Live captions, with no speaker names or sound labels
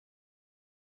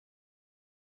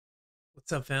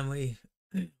What's up, family?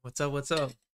 What's up? What's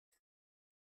up?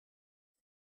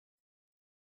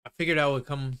 I figured I would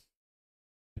come.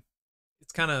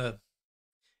 It's kind of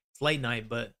it's late night,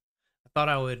 but I thought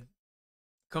I would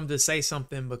come to say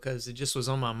something because it just was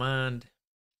on my mind.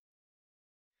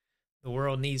 The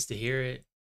world needs to hear it.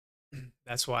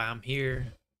 That's why I'm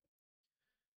here.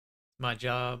 My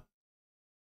job.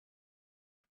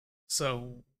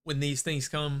 So when these things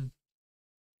come,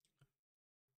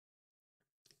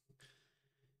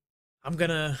 I'm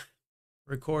gonna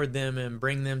record them and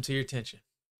bring them to your attention.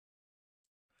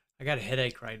 I got a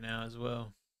headache right now as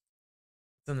well.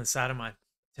 It's on the side of my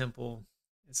temple.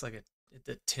 It's like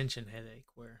a tension headache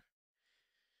where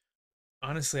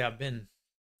honestly I've been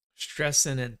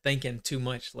stressing and thinking too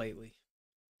much lately.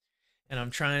 And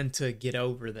I'm trying to get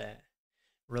over that,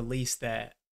 release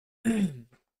that,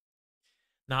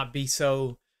 not be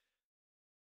so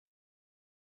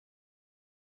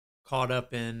caught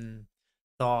up in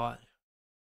thought.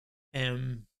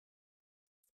 And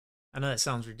I know that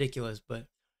sounds ridiculous, but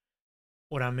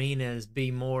what I mean is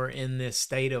be more in this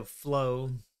state of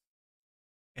flow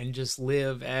and just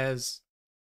live as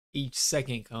each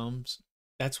second comes.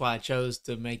 That's why I chose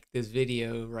to make this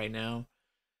video right now,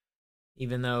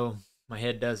 even though my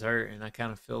head does hurt and I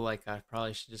kind of feel like I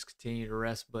probably should just continue to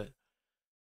rest. But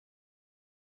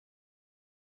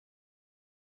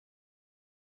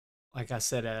like I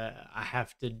said, I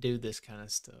have to do this kind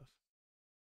of stuff.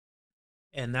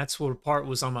 And that's what part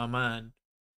was on my mind.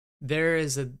 There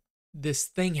is a this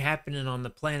thing happening on the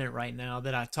planet right now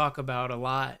that I talk about a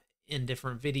lot in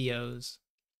different videos.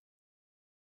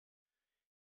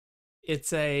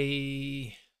 It's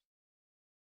a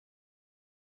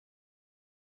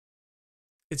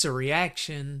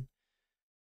reaction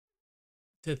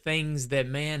to things that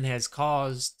man has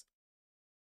caused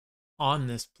on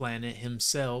this planet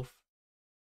himself.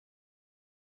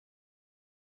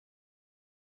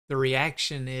 The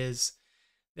reaction is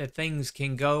that things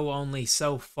can go only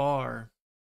so far.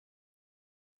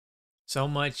 So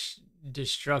much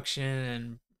destruction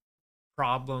and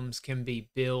problems can be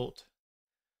built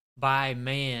by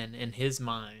man in his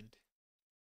mind.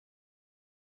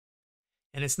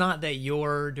 And it's not that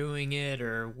you're doing it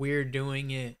or we're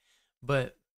doing it,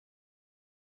 but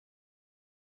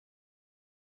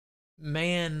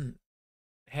man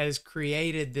has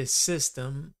created this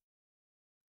system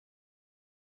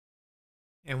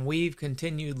and we've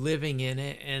continued living in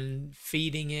it and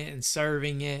feeding it and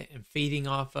serving it and feeding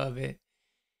off of it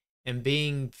and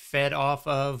being fed off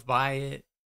of by it.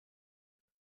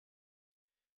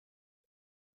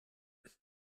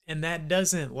 And that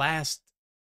doesn't last.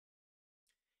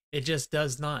 It just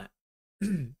does not.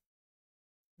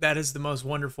 That is the most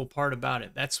wonderful part about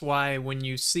it. That's why when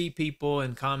you see people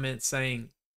in comments saying,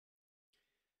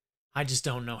 I just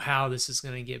don't know how this is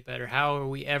going to get better. How are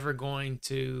we ever going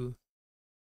to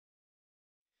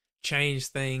change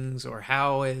things? Or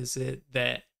how is it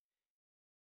that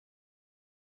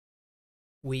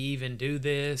we even do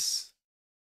this?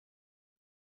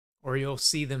 Or you'll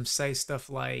see them say stuff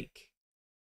like,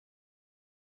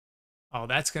 oh,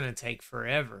 that's going to take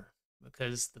forever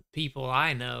because the people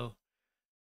I know,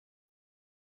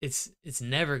 it's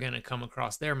never going to come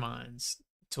across their minds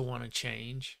to want to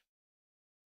change.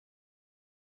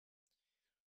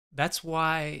 That's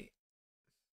why,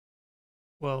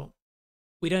 well,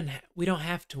 we don't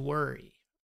have to worry.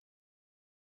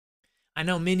 I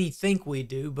know many think we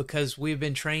do because we've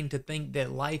been trained to think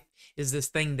that life is this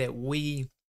thing that we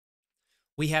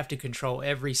have to control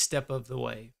every step of the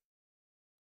way.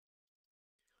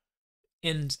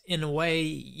 In a way,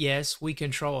 yes, we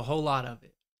control a whole lot of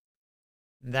it.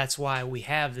 That's why we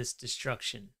have this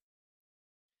destruction.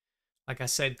 Like I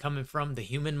said, coming from the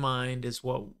human mind is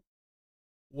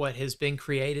what has been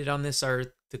created on this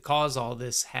earth to cause all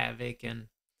this havoc and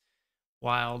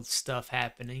wild stuff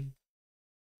happening.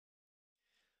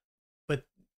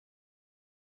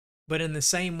 But in the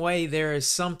same way, there is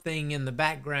something in the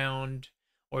background,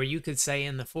 or you could say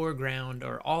in the foreground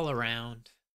or all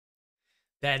around,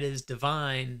 that is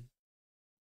divine.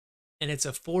 And it's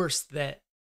a force that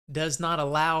does not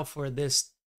allow for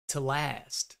this to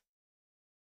last.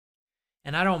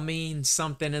 And I don't mean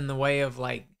something in the way of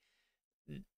like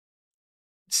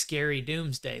scary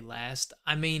doomsday last.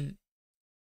 I mean,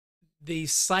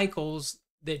 these cycles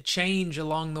that change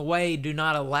along the way do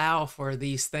not allow for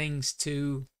these things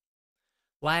to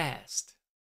last.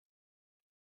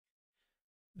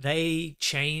 They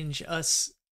change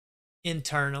us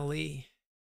internally,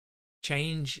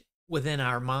 change within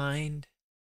our mind.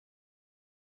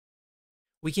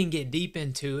 We can get deep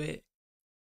into it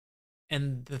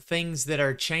And the things that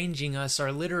are changing us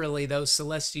are literally those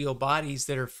celestial bodies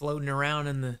that are floating around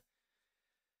in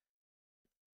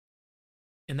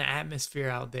the atmosphere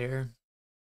out there,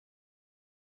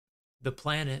 the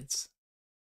planets.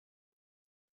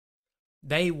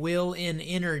 They will in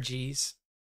energies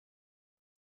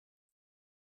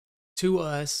to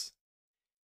us,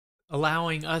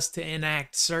 allowing us to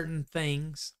enact certain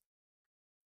things.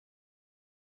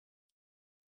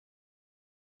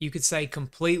 You could say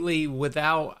completely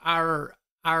without our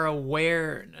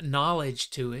aware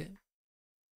knowledge to it.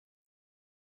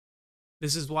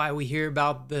 This is why we hear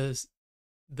about the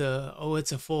oh,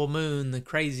 it's a full moon, the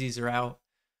crazies are out.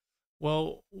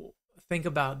 Well, think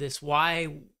about this.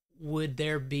 Why would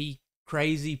there be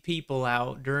crazy people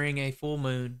out during a full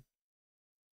moon?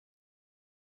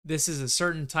 This is a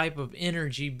certain type of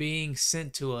energy being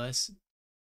sent to us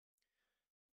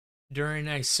during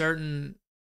a certain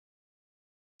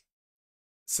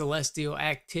celestial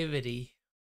activity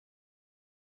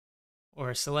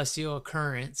or a celestial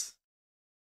occurrence.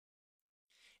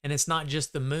 And it's not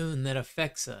just the moon that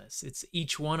affects us, it's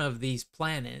each one of these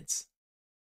planets.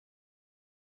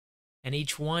 And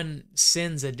each one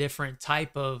sends a different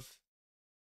type of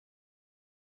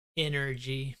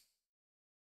energy.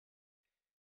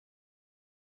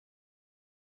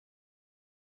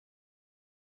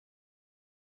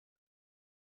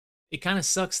 It kind of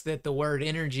sucks that the word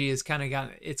energy is kind of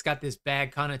got this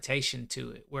bad connotation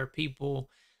to it, where people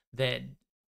that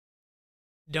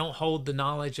don't hold the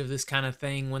knowledge of this kind of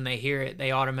thing, when they hear it,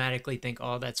 they automatically think,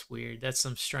 oh, that's weird, that's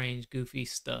some strange goofy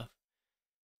stuff,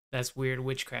 that's weird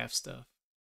witchcraft stuff.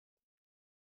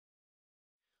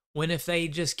 When if they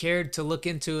just cared to look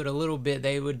into it a little bit,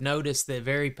 they would notice that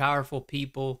very powerful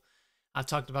people, I've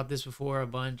talked about this before a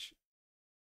bunch,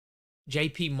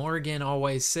 JP Morgan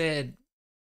always said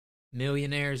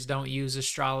millionaires don't use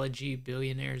astrology,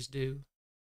 billionaires do.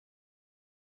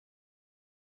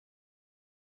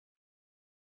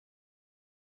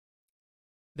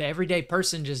 The everyday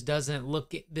person just doesn't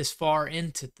look this far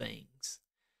into things.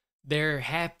 They're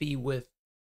happy with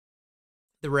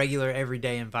the regular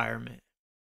everyday environment,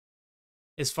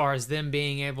 as far as them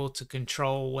being able to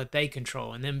control what they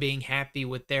control and them being happy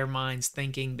with their minds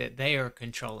thinking that they are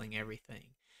controlling everything.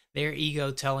 Their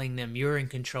ego telling them, you're in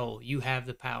control, you have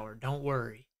the power, don't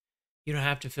worry. You don't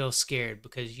have to feel scared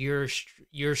because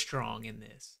you're strong in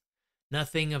this.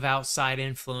 Nothing of outside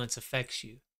influence affects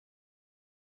you.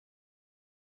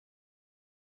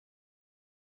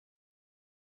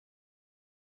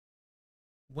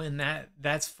 When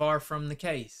that's far from the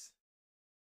case.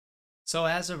 So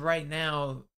as of right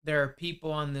now, there are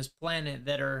people on this planet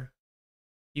that are,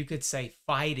 you could say,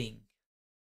 fighting.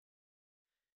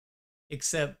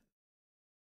 Except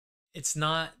it's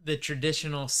not the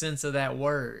traditional sense of that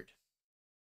word.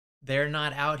 They're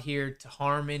not out here to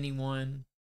harm anyone,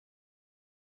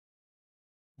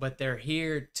 but they're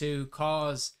here to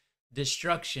cause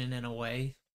destruction in a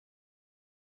way,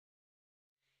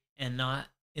 and not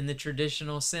in the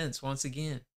traditional sense. Once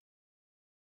again,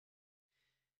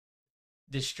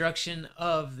 destruction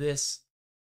of this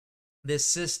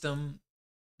system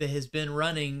that has been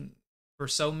running for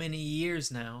so many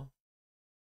years now.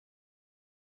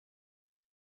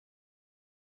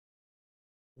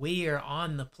 We are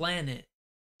on the planet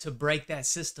to break that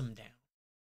system down.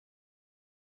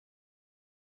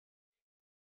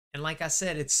 And like I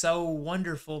said, it's so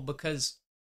wonderful because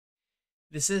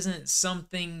this isn't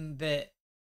something that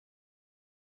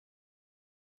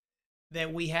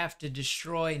we have to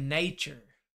destroy nature.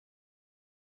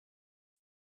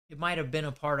 It might have been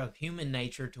a part of human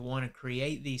nature to want to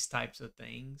create these types of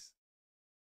things,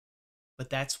 but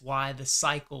that's why the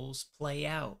cycles play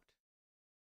out.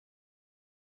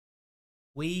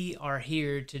 We are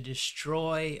here to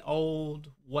destroy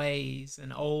old ways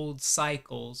and old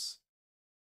cycles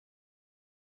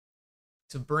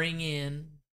to bring in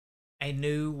a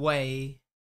new way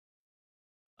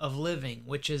of living,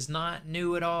 which is not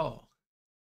new at all,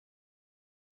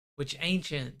 which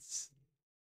ancient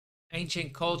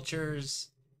cultures,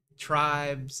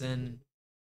 tribes, and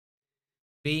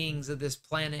beings of this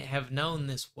planet have known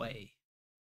this way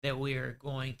that we are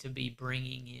going to be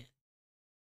bringing in.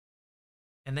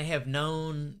 And they have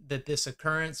known that this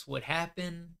occurrence would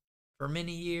happen for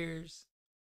many years.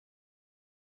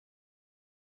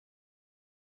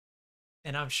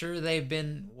 And I'm sure they've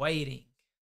been waiting,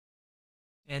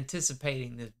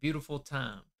 anticipating this beautiful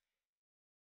time,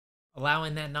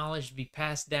 allowing that knowledge to be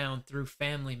passed down through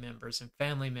family members,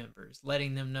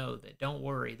 letting them know that don't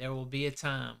worry, there will be a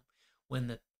time when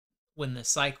the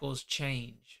cycles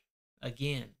change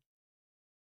again.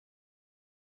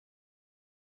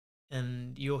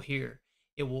 And you'll hear,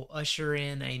 It will usher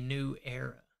in a new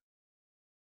era.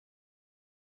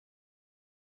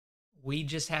 We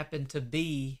just happen to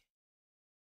be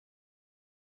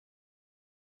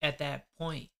at that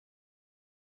point.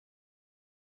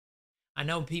 I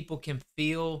know people can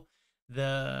feel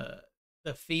the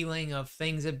the feeling of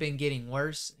things have been getting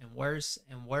worse and worse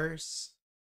and worse.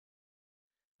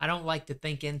 I don't like to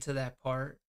think into that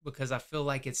part because I feel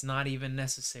like it's not even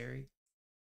necessary.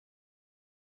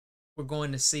 We're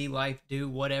going to see life do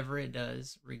whatever it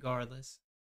does regardless.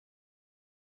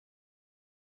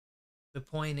 The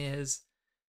point is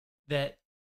that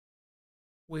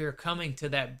we are coming to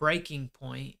that breaking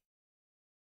point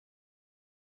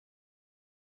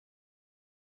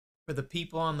where the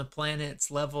people on the planet's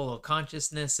level of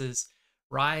consciousness is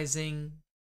rising.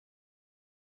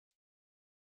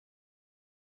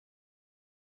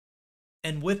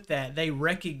 And with that, they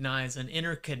recognize an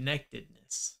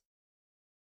interconnectedness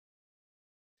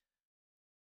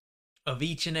of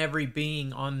each and every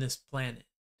being on this planet,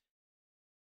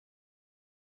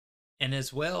 and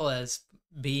as well as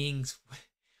beings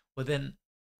within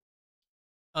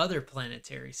other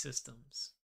planetary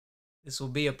systems. This will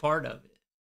be a part of it.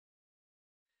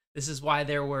 This is why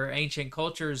there were ancient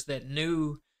cultures that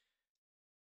knew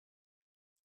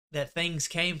that things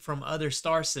came from other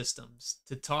star systems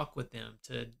to talk with them,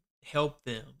 to help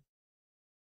them.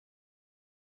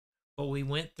 But we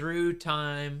went through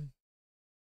time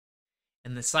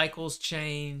and the cycles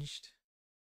changed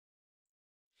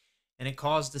and it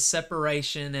caused a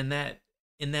separation in that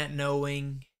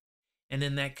knowing and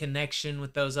in that connection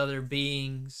with those other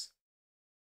beings.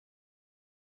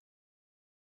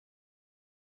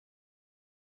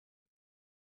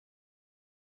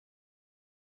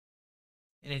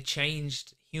 And it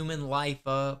changed human life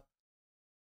up.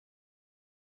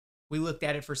 We looked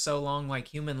at it for so long like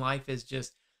human life is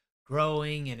just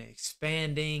growing and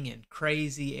expanding in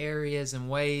crazy areas and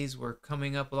ways. We're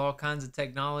coming up with all kinds of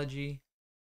technology.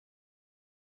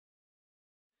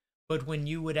 But when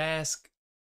you would ask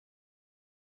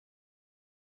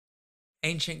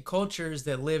ancient cultures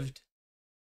that lived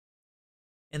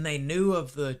and they knew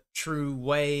of the true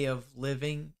way of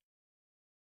living,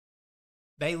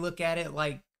 they look at it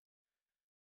like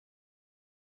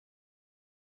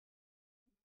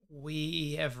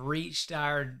we have reached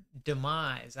our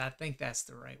demise. I think that's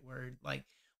the right word. Like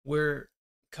we're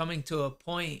coming to a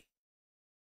point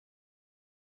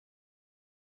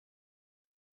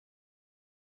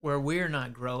where we're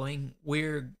not growing.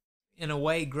 We're, in a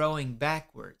way, growing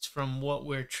backwards from what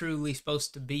we're truly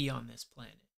supposed to be on this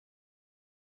planet.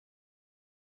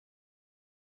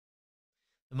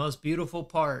 The most beautiful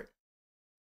part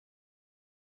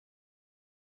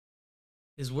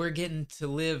is we're getting to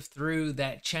live through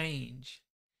that change,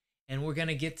 and we're going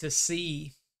to get to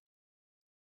see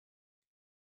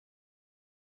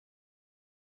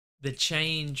the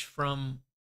change from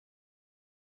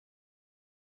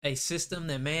a system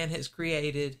that man has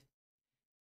created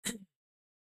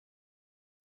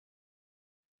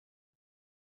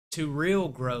to real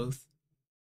growth,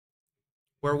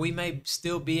 where we may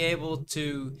still be able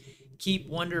to keep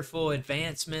wonderful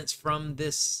advancements from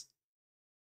this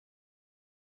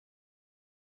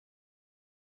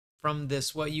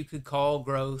what you could call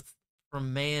growth,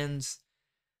 from man's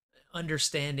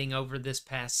understanding over this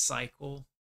past cycle,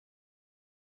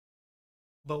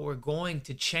 but we're going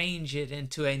to change it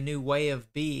into a new way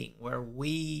of being where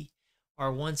we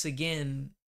are once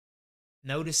again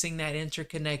noticing that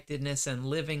interconnectedness and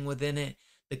living within it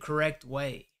the correct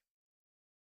way.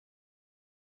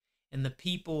 And the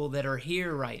people that are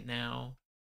here right now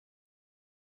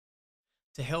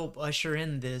to help usher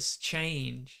in this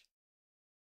change,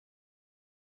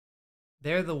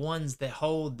 they're the ones that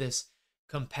hold this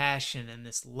compassion and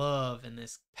this love and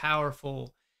this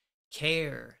powerful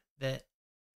care that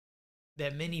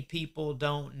many people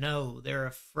don't know. They're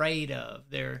afraid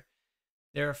of. They're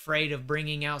afraid of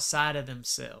bringing outside of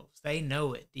themselves. They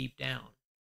know it deep down.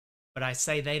 But I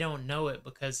say they don't know it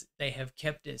because they have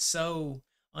kept it so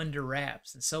under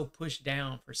wraps and so pushed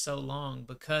down for so long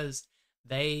because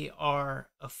they are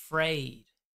afraid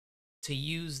to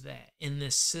use that in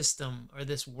this system or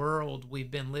this world we've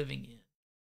been living in.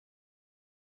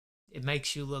 It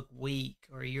makes you look weak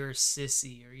or you're a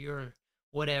sissy or you're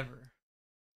whatever.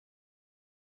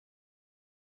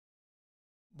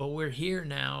 But we're here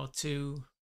now to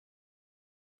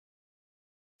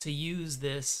use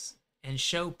this and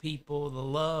show people the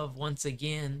love once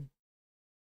again.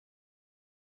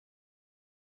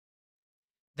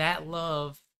 That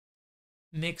love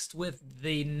mixed with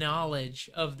the knowledge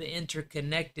of the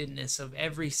interconnectedness of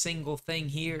every single thing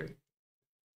here.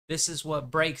 This is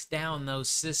what breaks down those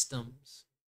systems.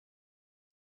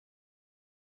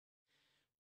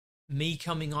 me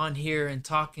coming on here and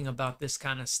talking about this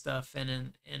kind of stuff,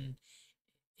 and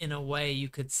in a way you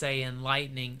could say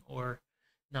enlightening, or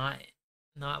not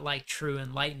not like true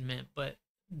enlightenment, but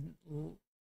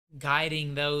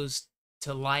guiding those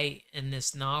to light and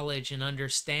this knowledge and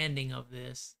understanding of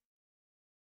this.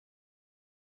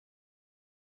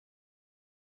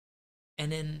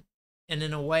 And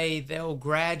in a way they'll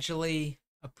gradually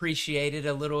appreciate it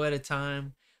a little at a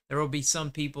time. There will be some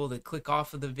people that click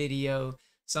off of the video,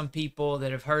 some people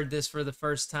that have heard this for the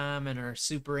first time and are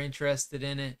super interested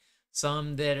in it,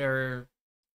 some that are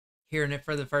hearing it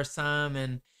for the first time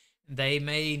and they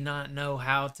may not know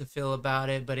how to feel about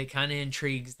it, but it kind of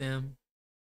intrigues them.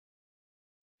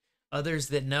 Others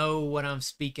that know what I'm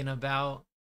speaking about,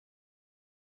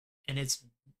 and it's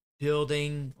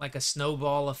building like a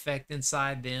snowball effect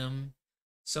inside them.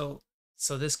 So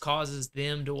so this causes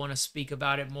them to want to speak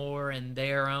about it more in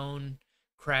their own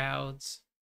crowds,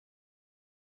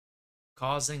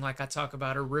 causing, like I talk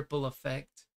about, a ripple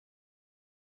effect.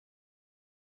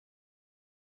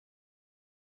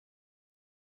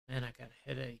 Man, I got a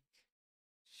headache.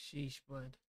 Sheesh,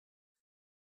 bud.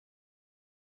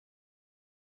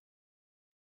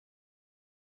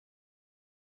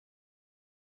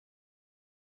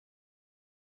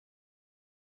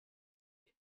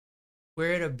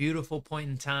 We're at a beautiful point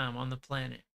in time on the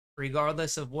planet,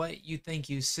 regardless of what you think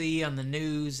you see on the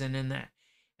news and in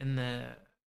the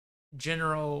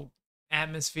general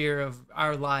atmosphere of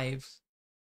our lives.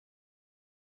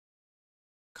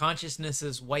 Consciousness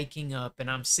is waking up,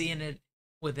 and I'm seeing it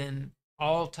within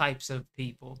all types of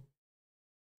people.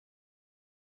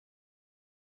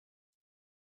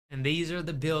 And these are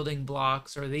the building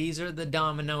blocks, or these are the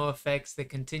domino effects that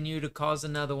continue to cause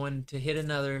another one to hit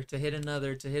another, to hit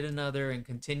another, to hit another, and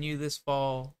continue this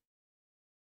fall.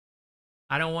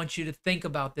 I don't want you to think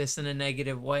about this in a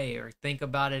negative way, or think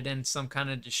about it in some kind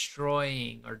of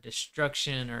destroying or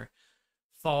destruction or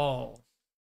fall.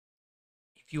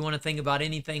 If you want to think about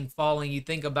anything falling, you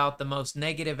think about the most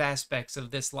negative aspects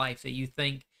of this life that you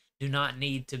think do not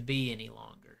need to be any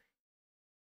longer.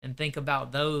 And think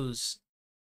about those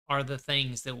are the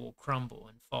things that will crumble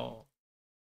and fall.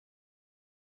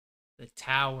 The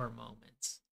tower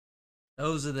moments.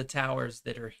 Those are the towers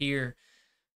that are here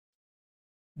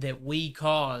that we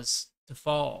cause to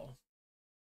fall.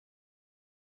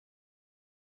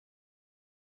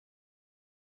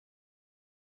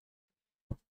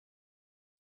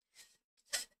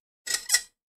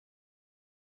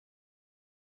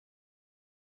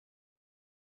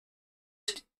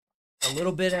 A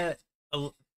little bit at a,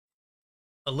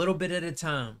 a little bit at a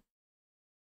time.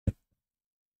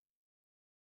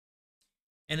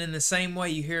 And in the same way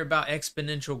you hear about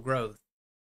exponential growth,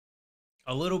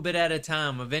 a little bit at a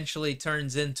time eventually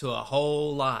turns into a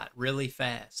whole lot really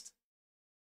fast.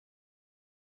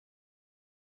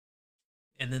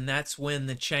 And then that's when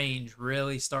the change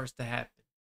really starts to happen.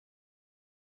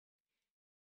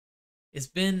 It's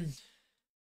been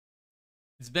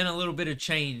it's been a little bit of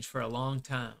change for a long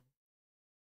time.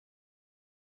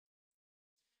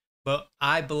 But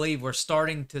I believe we're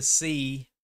starting to see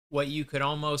what you could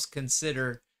almost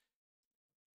consider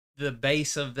the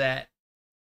base of that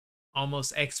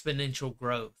almost exponential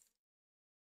growth.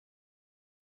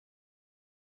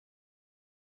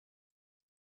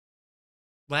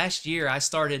 Last year, I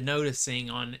started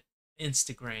noticing on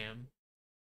Instagram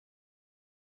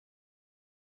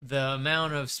the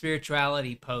amount of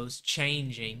spirituality posts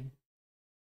changing,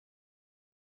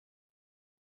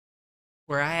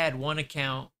 where I had one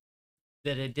account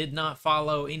that it did not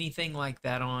follow anything like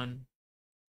that on,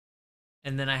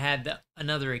 and then I had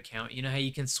another account. You know how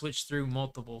you can switch through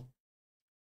multiple,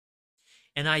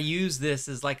 and I used this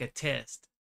as like a test,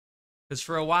 because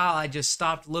for a while I just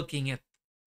stopped looking at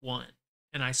one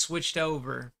and I switched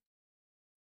over,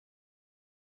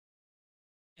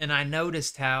 and I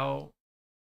noticed how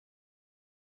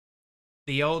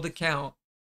the old account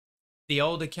the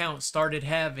old account started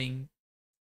having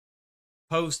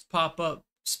posts pop up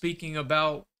speaking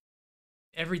about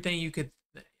everything you could,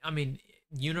 I mean,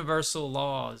 universal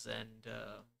laws and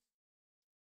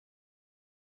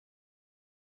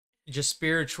just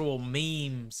spiritual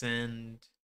memes and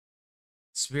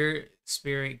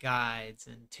spirit guides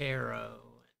and tarot.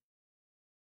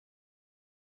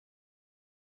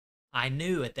 I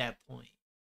knew at that point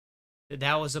that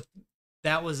that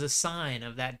was a sign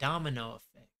of that domino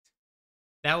effect.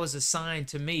 That was a sign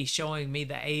to me, showing me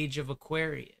the age of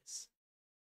Aquarius.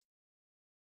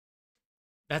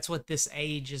 That's what this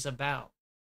age is about,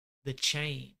 the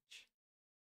change.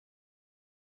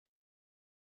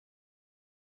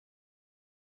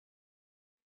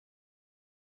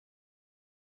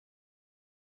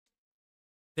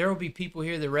 There will be people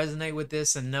here that resonate with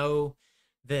this and know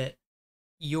that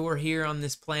you're here on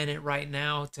this planet right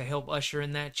now to help usher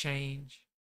in that change.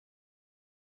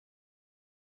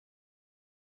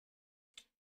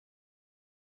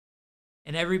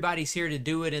 And everybody's here to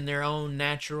do it in their own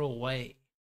natural way.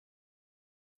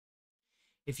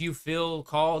 If you feel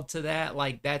called to that,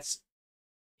 like that's,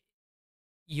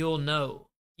 you'll know.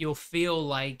 You'll feel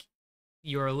like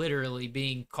you're literally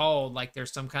being called, like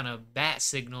there's some kind of bat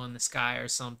signal in the sky or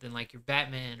something, like you're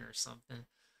Batman or something.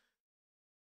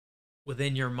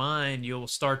 Within your mind, you'll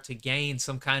start to gain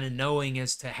some kind of knowing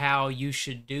as to how you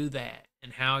should do that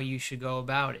and how you should go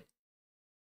about it.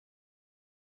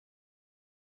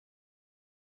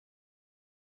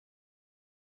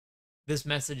 This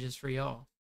message is for y'all.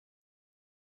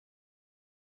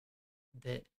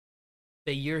 That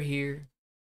you're here,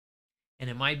 and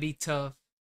it might be tough,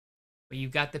 but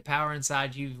you've got the power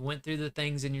inside you. You went through the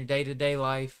things in your day-to-day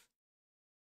life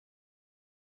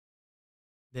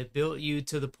that built you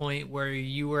to the point where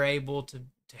you were able to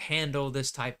handle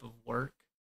this type of work.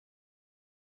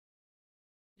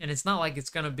 And it's not like it's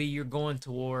going to be you're going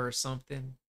to war or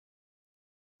something.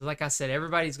 Like I said,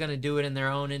 everybody's going to do it in their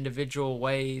own individual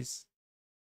ways.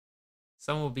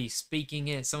 Some will be speaking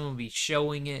it, some will be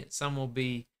showing it, some will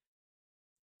be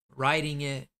writing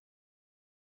it,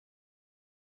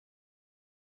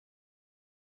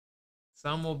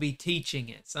 some will be teaching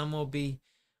it, some will be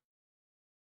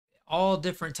all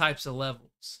different types of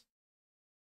levels.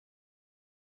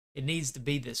 It needs to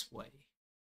be this way.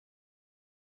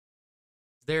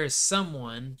 There is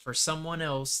someone for someone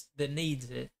else that needs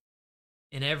it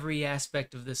in every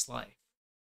aspect of this life.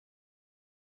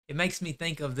 It makes me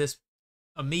think of this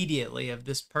immediately, of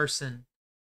this person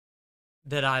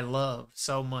that I love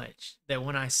so much, that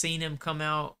when I seen him come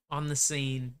out on the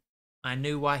scene, I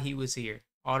knew why he was here.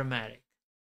 Automatic.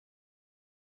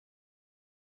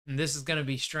 And this is going to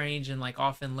be strange and like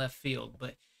off in left field,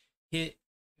 but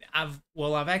I've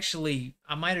actually,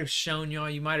 I might have shown y'all,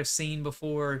 you might have seen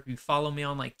before, if you follow me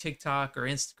on like TikTok or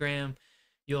Instagram,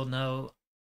 you'll know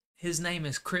his name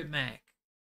is Crip Mac.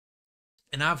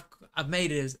 And I've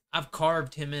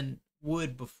carved him in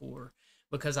wood before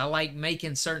because I like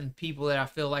making certain people that I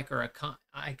feel like are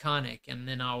iconic, and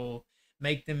then I will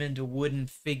make them into wooden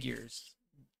figures.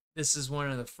 This is one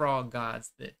of the frog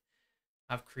gods that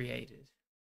I've created,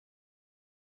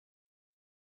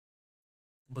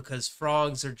 because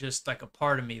frogs are just like a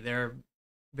part of me. They're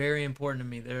very important to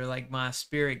me. They're like my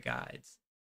spirit guides.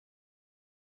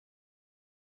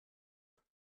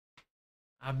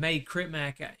 I've made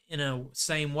Critmac in a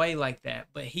same way like that,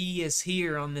 but he is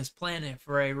here on this planet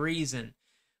for a reason.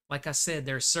 Like I said,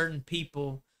 there are certain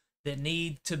people that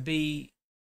need to be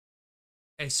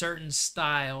a certain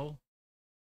style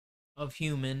of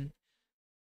human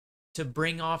to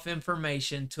bring off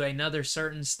information to another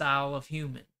certain style of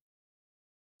human.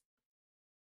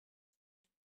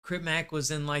 Critmac was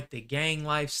in like the gang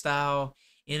lifestyle,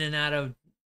 in and out of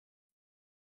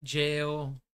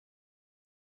jail,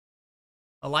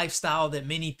 a lifestyle that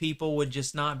many people would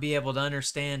just not be able to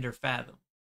understand or fathom.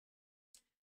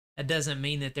 That doesn't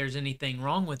mean that there's anything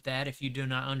wrong with that if you do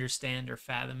not understand or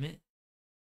fathom it.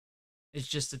 It's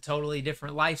just a totally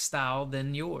different lifestyle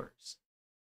than yours.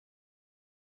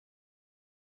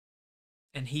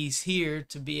 And he's here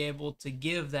to be able to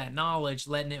give that knowledge,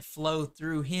 letting it flow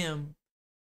through him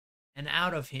and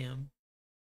out of him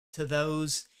to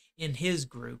those in his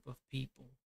group of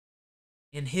people,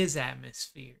 in his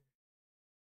atmosphere,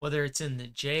 whether it's in the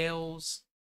jails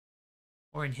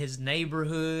or in his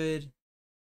neighborhood,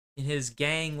 in his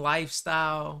gang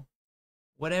lifestyle,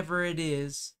 whatever it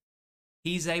is,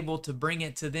 he's able to bring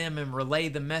it to them and relay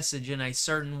the message in a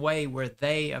certain way where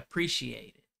they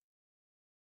appreciate it.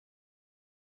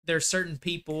 There's certain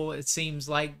people, it seems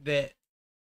like, that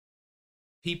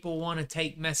people want to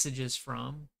take messages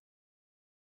from,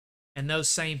 and those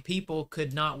same people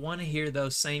could not want to hear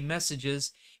those same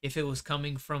messages if it was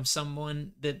coming from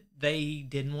someone that they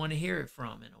didn't want to hear it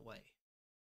from, in a way.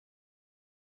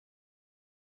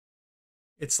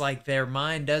 It's like their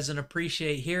mind doesn't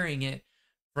appreciate hearing it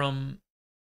from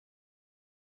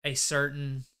a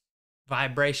certain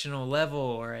vibrational level,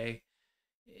 or a,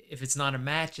 if it's not a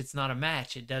match, it's not a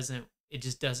match. It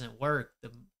just doesn't work.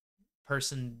 The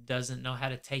person doesn't know how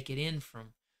to take it in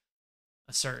from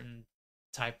a certain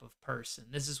type of person.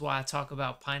 This is why I talk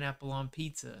about pineapple on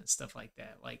pizza and stuff like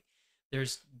that. Like,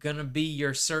 there's gonna be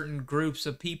your certain groups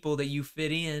of people that you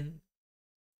fit in,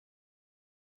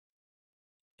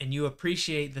 and you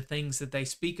appreciate the things that they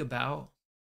speak about.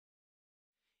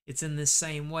 It's in this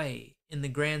same way. In the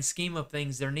grand scheme of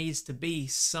things, there needs to be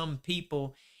some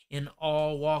people in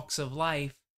all walks of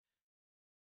life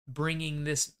bringing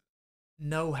this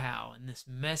know-how and this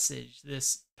message,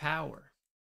 this power.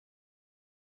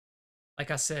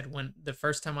 Like I said, when the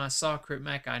first time I saw Crip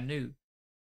Mac, I knew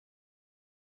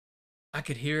I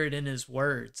could hear it in his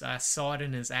words. I saw it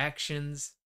in his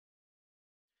actions.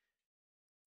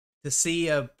 To see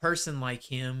a person like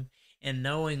him and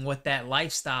knowing what that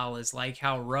lifestyle is like,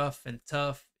 how rough and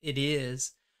tough it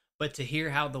is, but to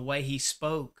hear how the way he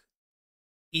spoke,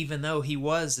 even though he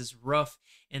was as rough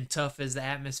and tough as the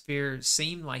atmosphere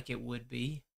seemed like it would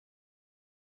be,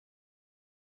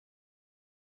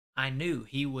 I knew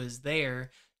he was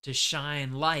there to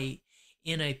shine light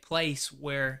in a place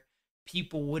where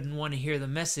people wouldn't want to hear the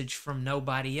message from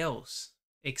nobody else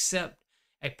except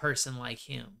a person like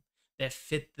him that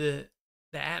fit the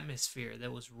atmosphere,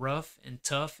 that was rough and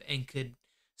tough and could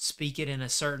speak it in a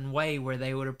certain way where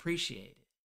they would appreciate it.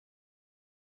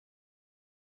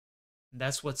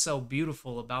 That's what's so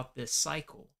beautiful about this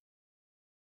cycle.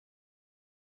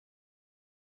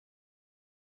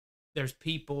 There's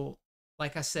people,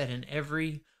 like I said, in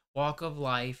every walk of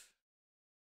life,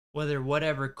 whether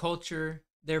whatever culture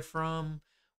they're from,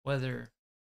 whether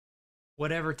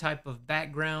whatever type of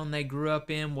background they grew up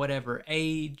in, whatever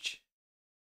age.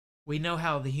 We know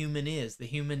how the human is. The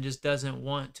human just doesn't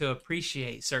want to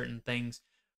appreciate certain things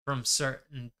from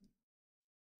certain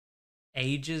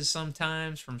ages,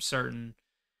 sometimes from certain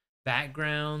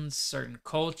backgrounds, certain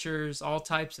cultures, all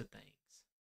types of things.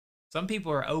 Some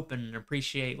people are open and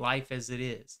appreciate life as it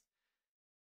is.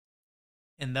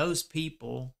 And those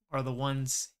people are the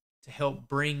ones to help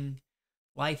bring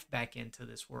life back into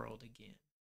this world again.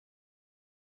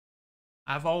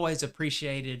 I've always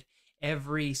appreciated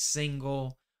every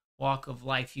single walk of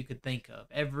life you could think of,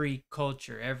 every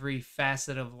culture, every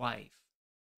facet of life.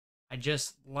 I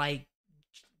just like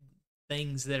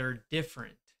things that are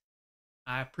different.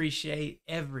 I appreciate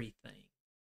everything.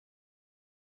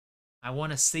 I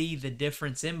want to see the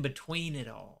difference in between it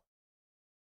all.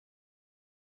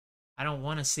 I don't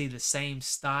want to see the same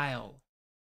style.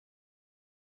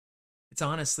 It's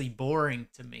honestly boring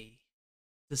to me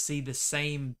to see the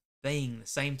same thing, the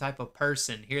same type of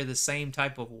person, hear the same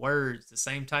type of words, the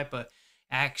same type of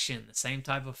action, the same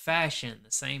type of fashion,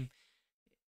 the same.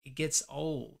 It gets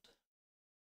old.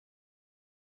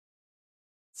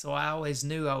 So I always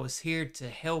knew I was here to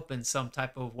help in some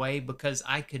type of way because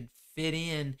I could fit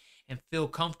in and feel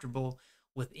comfortable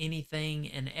with anything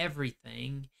and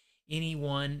everything,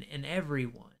 anyone and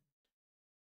everyone.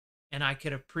 And I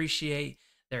could appreciate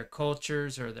their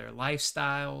cultures or their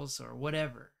lifestyles or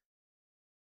whatever.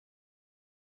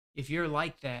 If you're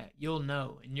like that, you'll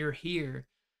know, and you're here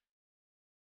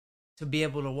to be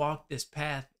able to walk this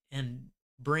path and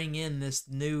bring in this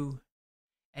new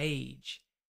age.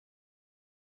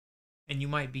 And you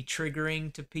might be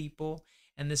triggering to people,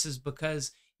 and this is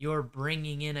because you're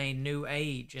bringing in a new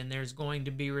age, and there's going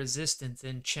to be resistance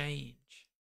and change.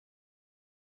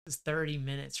 It's 30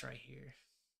 minutes right here.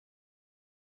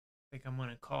 I think I'm going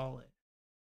to call it.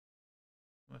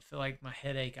 I feel like my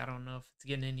headache, I don't know if it's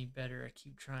getting any better. I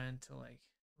keep trying to like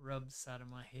rub the side of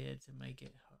my head to make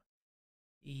it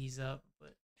ease up,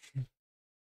 but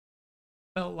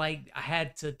felt like I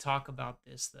had to talk about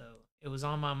this though. It was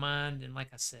on my mind, and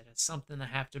like I said, it's something I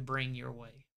have to bring your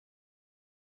way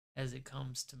as it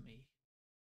comes to me.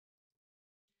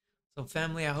 So,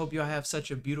 family, I hope y'all have such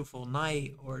a beautiful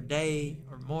night or day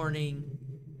or morning.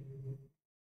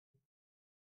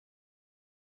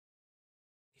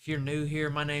 If you're new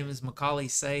here, my name is Macalley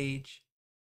Sage.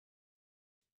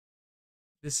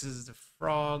 This is the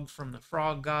frog from the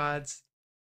frog gods.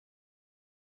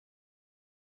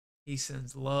 He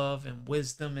sends love and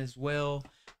wisdom as well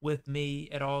with me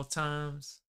at all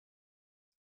times.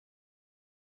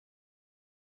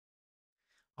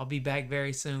 I'll be back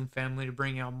very soon, family, to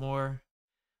bring out more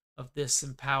of this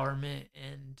empowerment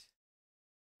and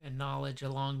knowledge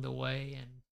along the way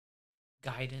and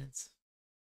guidance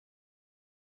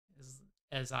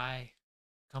as I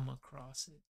come across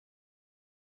it.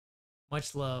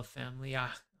 Much love, family. I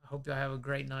hope y'all have a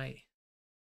great night.